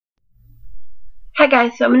Hi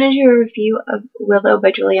guys, so I'm going to do a review of Willow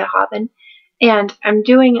by Julia Hoban, and I'm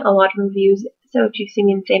doing a lot of reviews, so if you see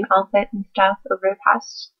me in the same outfit and stuff over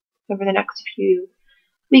the next few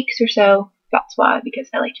weeks or so, that's why, because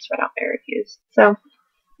I like to spread out my reviews.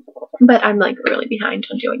 But I'm like really behind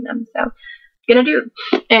on doing them, so I'm gonna do.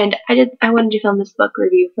 And I wanted to film this book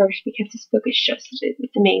review first because this book is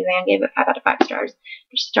it's amazing. I gave it 5 out of 5 stars.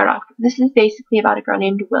 To start off, this is basically about a girl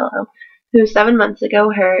named Willow, who 7 months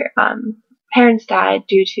ago her parents died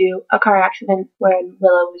due to a car accident when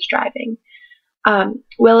Willow was driving.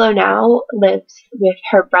 Willow now lives with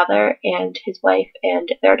her brother and his wife and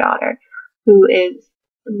their daughter, who is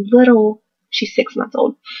little. She's 6 months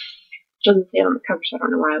old. It doesn't say it on the cover, so I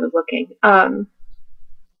don't know why I was looking.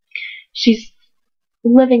 She's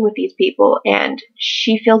living with these people, and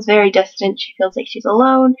she feels very distant. She feels like she's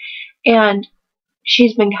alone, and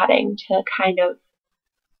she's been cutting to kind of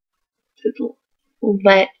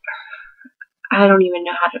let, I don't even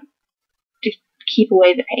know how to keep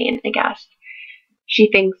away the pain, I guess. She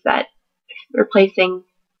thinks that replacing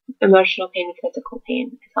emotional pain with physical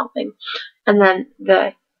pain is helping. And then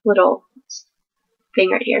the little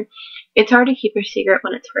thing right here. It's hard to keep a secret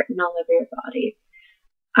when it's written all over your body.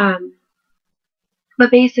 But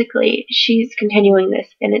basically, she's continuing this,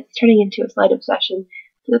 and it's turning into a slight obsession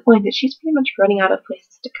to the point that she's pretty much running out of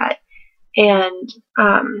places to cut. And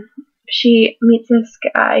she meets this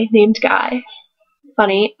guy named Guy.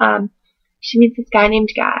 Funny. She meets this guy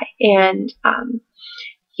named Guy, and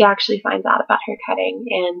he actually finds out about her cutting,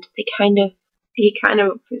 and he kind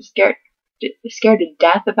of is scared to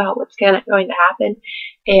death about what's going to happen,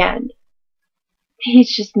 and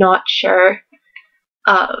he's just not sure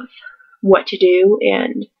of what to do.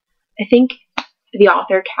 And I think the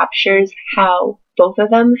author captures how both of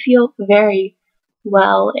them feel very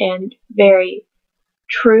well and very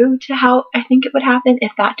true to how I think it would happen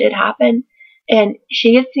if that did happen. And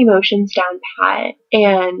she gets the emotions down pat,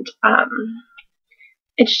 and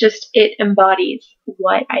it embodies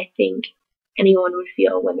what I think anyone would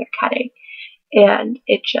feel when they're cutting. And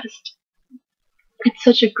it's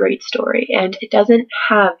such a great story, and it doesn't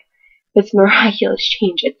have this miraculous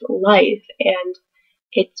change. It's life, and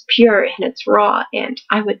it's pure, and it's raw, and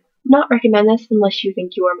I would not recommend this unless you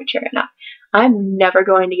think you are mature enough. I'm never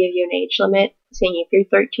going to give you an age limit saying if you're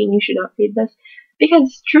 13 you should not read this,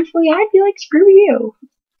 because truthfully I'd be like, screw you.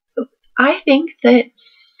 I think that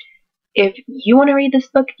if you want to read this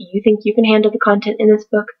book, you think you can handle the content in this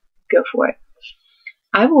book, go for it.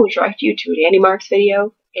 I will direct you to Danny Mark's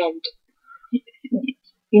video, and you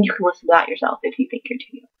can listen to that yourself if you think you're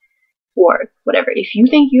too young. Or whatever. If you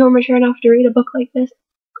think you're mature enough to read a book like this,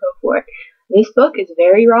 go for it. This book is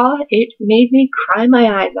very raw. It made me cry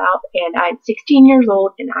my eyes out, and I'm 16 years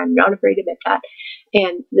old, and I'm not afraid to admit that.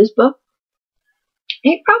 And this book,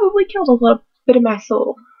 it probably killed a little bit of my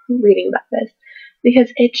soul reading about this,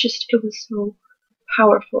 because it was so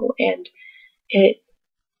powerful, and it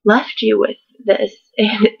left you with this,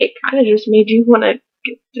 and it kind of just made you want to,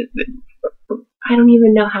 I don't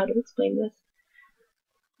even know how to explain this,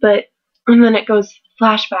 and then it goes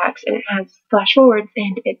flashbacks, and it has flash forwards,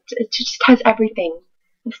 and it just has everything.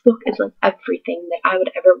 This book is like everything that I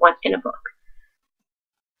would ever want in a book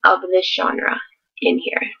of this genre in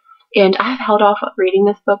here. And I've held off reading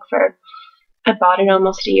this book I bought it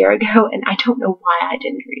almost a year ago, and I don't know why I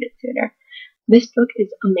didn't read it sooner. This book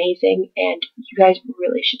is amazing, and you guys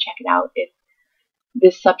really should check it out if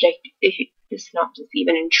this synopsis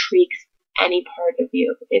even intrigues any part of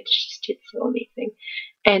you. It's so amazing.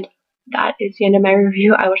 And that is the end of my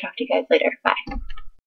review. I will talk to you guys later. Bye.